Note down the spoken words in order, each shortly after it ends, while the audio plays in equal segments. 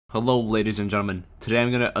Hello, ladies and gentlemen. Today I'm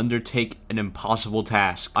going to undertake an impossible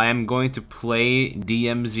task. I am going to play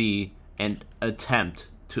DMZ and attempt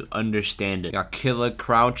to understand it. Got Killa,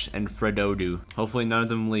 Crouch, and Fredodu. Hopefully none of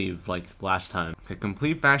them leave like last time. Okay,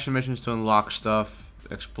 complete faction missions to unlock stuff.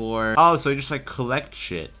 Explore. Oh, so you just like collect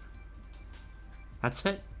shit. That's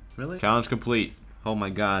it? Really? Challenge complete. Oh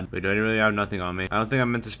my god. Wait, do I really have nothing on me? I don't think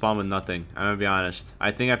I'm meant to spawn with nothing. I'm gonna be honest.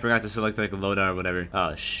 I think I forgot to select like a loadout or whatever.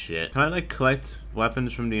 Oh shit. Can I like collect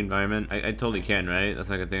weapons from the environment? I totally can, right?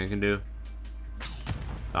 That's like a thing I can do.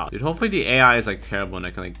 Oh, dude, hopefully the AI is like terrible and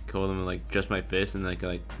I can like kill them with like just my fist and like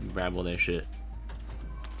grab all their shit.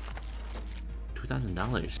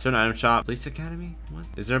 $2,000. So an item shop. Police Academy? What?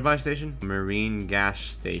 Is there a buy station? Marine gas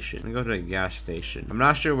station. I'm gonna go to a gas station. I'm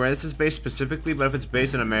not sure where this is based specifically, but if it's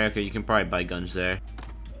based in America, you can probably buy guns there.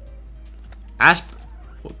 Asp.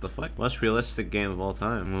 What the fuck? Most realistic game of all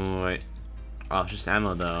time. Oh, wait. Oh, it's just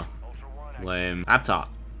ammo though. Lame.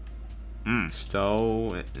 Laptop.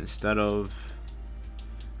 So instead of,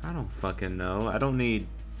 I don't fucking know. I don't know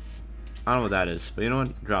what that is, but you know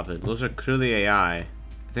what? Drop it. Those are clearly AI.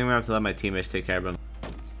 I think I'm gonna have to let my teammates take care of them.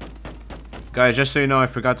 Guys, just so you know, I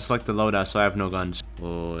forgot to select the loadout, so I have no guns.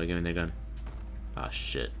 Oh, give me the gun. Oh,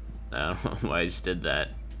 shit. I don't know why I just did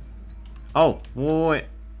that. Oh, wait.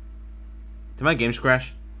 Did my games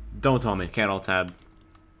crash? Don't tell me. Can't alt-tab.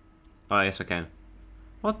 Oh, yes, I can.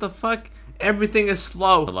 What the fuck? Everything is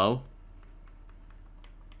slow. Hello?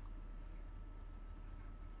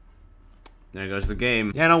 There goes the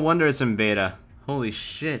game. Yeah, no wonder it's in beta. Holy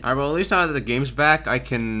shit. Alright, well, at least now that the game's back, I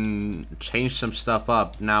can change some stuff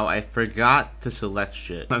up. Now, I forgot to select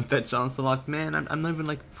shit. My pet sounds unlocked. Man, I'm not even,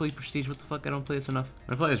 like, fully prestige. What the fuck? I don't play this enough.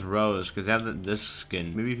 I play as Rose, because they have this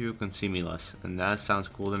skin. Maybe people can see me less, and that sounds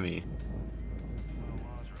cool to me.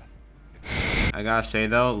 I gotta say,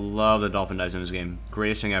 though, love the dolphin dives in this game.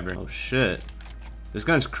 Greatest thing ever. Oh, shit. This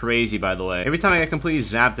gun's crazy, by the way. Every time I get completely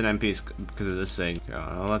zapped in MP, it's because of this thing.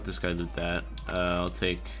 I'll let this guy loot that. I'll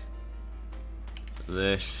take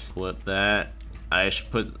this, flip that. I just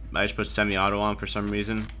put semi-auto on for some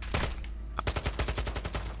reason.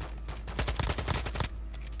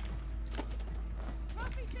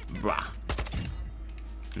 Bruh.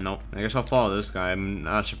 Nope. I guess I'll follow this guy. I'm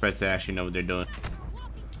not surprised they actually know what they're doing.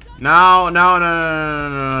 No,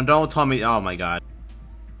 don't tell me. Oh my god.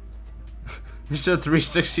 This is a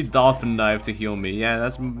 360 dolphin dive to heal me. Yeah,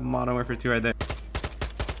 that's Modern Warfare 2 right there.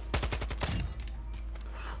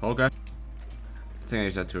 Okay. I think I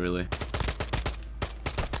used that too early.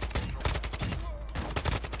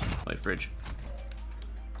 Like fridge.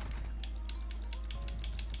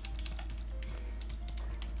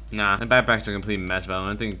 Nah, the backpack's a complete mess, but I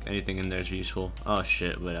don't think anything in there is useful. Oh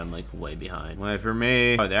shit, but I'm like way behind. Wait for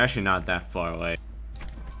me. Oh, they're actually not that far away.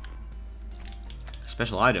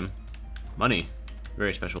 Special item. Money.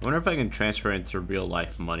 Very special. I wonder if I can transfer into real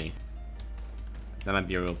life money. That might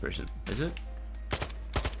be a real person. Is it?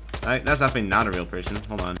 That's definitely not a real person.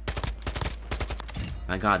 Hold on.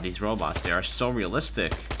 My god, these robots, they are so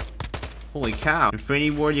realistic. Holy cow.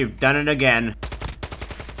 Infinity Ward, you've done it again.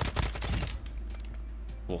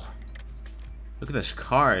 Oh. Look at this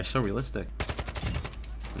car, it's so realistic.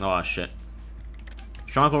 Oh shit.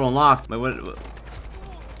 Stronghold unlocked. Wait,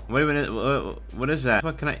 wait a minute, what is that?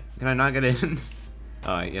 What, can I not get in?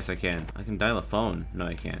 Oh, yes I can. I can dial a phone. No,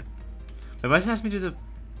 I can't. Wait, why does it ask me to do the...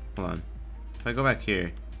 Hold on. If I go back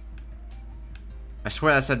here... I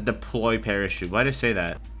swear that said deploy parachute. Why did it say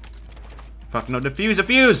that? Fuck no,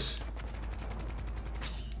 defuse!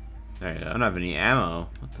 There you go. I don't have any ammo.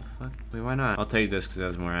 What the fuck? Wait, why not? I'll take this because it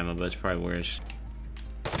has more ammo, but it's probably worse.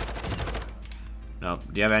 No.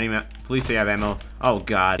 Do you have any... Please say you have ammo. Oh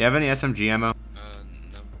god. Do you have any SMG ammo? No.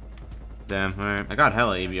 Damn, alright. I got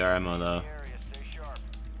hella ABR ammo though.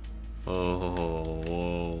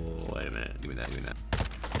 Oh, wait a minute. Give me that.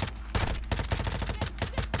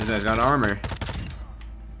 This guy's got armor.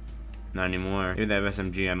 Not anymore. Maybe they have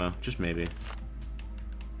SMG ammo. Just maybe.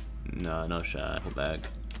 No shot. Pull back.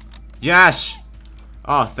 Yes!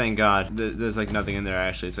 Oh, thank god. There's like nothing in there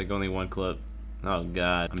actually. It's like only one clip. Oh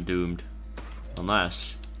god. I'm doomed.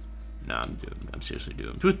 Unless... No, I'm doomed. I'm seriously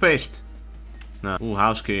doomed. Toothpaste! No. Ooh,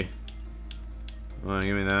 house key. Oh,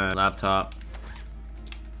 give me that. Laptop.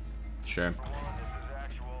 Sure.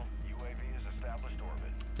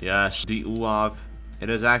 Yes, the UAV. It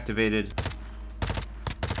is activated.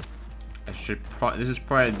 I should this is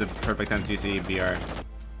probably the perfect time to use the VR.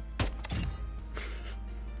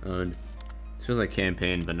 This feels like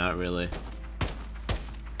campaign, but not really.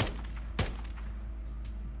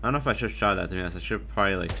 I don't know if I should have shot that, to be honest. I should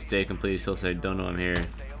probably like stay completely still, say don't know I'm here.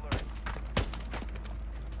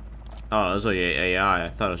 Oh, it was like AI. I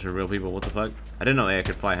thought it was for real people. What the fuck? I didn't know AI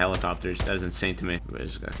could fly helicopters. That is insane to me.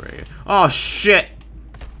 Where's this guy right here? Oh, shit!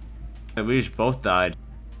 We just both died.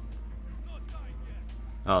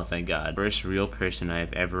 Oh, thank God. First real person I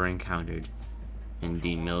have ever encountered in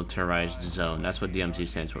demilitarized zone. That's what DMZ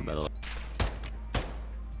stands for, by the way.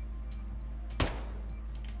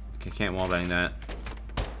 Okay, can't wallbang that.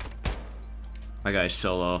 My guy's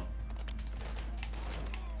solo.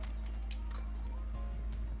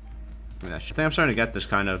 I think I'm starting to get this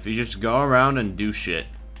kind of. You just go around and do shit.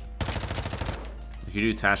 Like you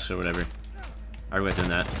do tasks or whatever. I regret doing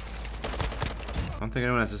that. I don't think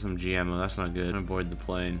anyone has SMG ammo. That's not good. I'm gonna board the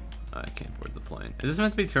plane. I can't board the plane. Is this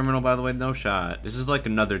meant to be terminal, by the way? No shot. This is like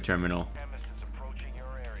another terminal.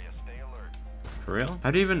 For real?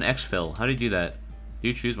 How do you even exfil? How do you do that? Do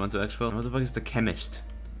you choose one to exfil? What the fuck is the chemist?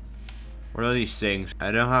 What are these things?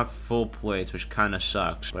 I don't have full plates, which kind of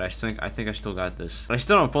sucks. But I think I still got this. But I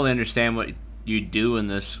still don't fully understand what you do in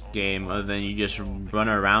this game, other than you just run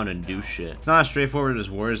around and do shit. It's not as straightforward as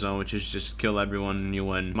Warzone, which is just kill everyone and you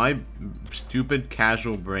win. My stupid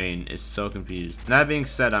casual brain is so confused. That being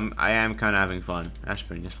said, I am kind of having fun.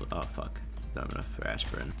 Aspirin, yes. Oh fuck, it's not enough for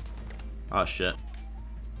aspirin. Oh shit.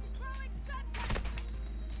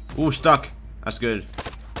 Ooh, stuck. That's good.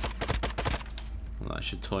 Well, I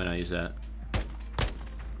should totally not use that.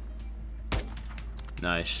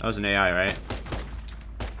 Nice. That was an AI, right?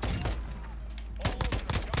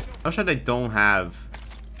 I'm sure they don't have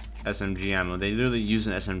SMG ammo. They literally use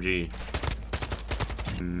an SMG.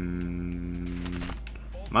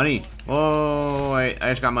 Money. Whoa, wait. I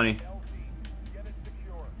just got money.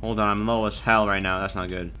 Hold on. I'm low as hell right now. That's not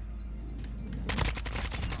good.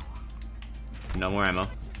 No more ammo.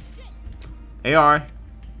 AR.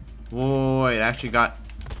 Whoa, wait. I actually got...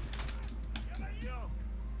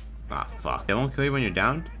 Ah, fuck. They won't kill you when you're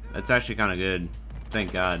down? That's actually kind of good.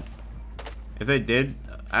 Thank God. If they did...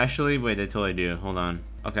 Actually, wait, they totally do. Hold on.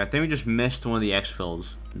 Okay, I think we just missed one of the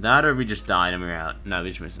exfils. That or we just died and we were out. No, we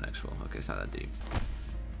just missed an exfil. Okay, it's not that deep.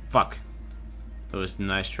 Fuck. It was a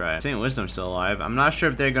nice try. Saint Wisdom's still alive. I'm not sure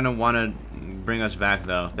if they're gonna want to bring us back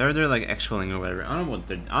though. They're like exfilling or whatever. I don't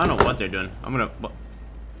know what they're doing. I'm gonna. What?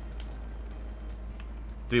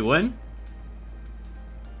 Did we win?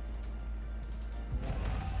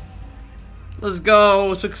 Let's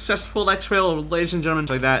go! Successful exfil, ladies and gentlemen.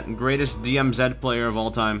 Like that, greatest DMZ player of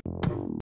all time.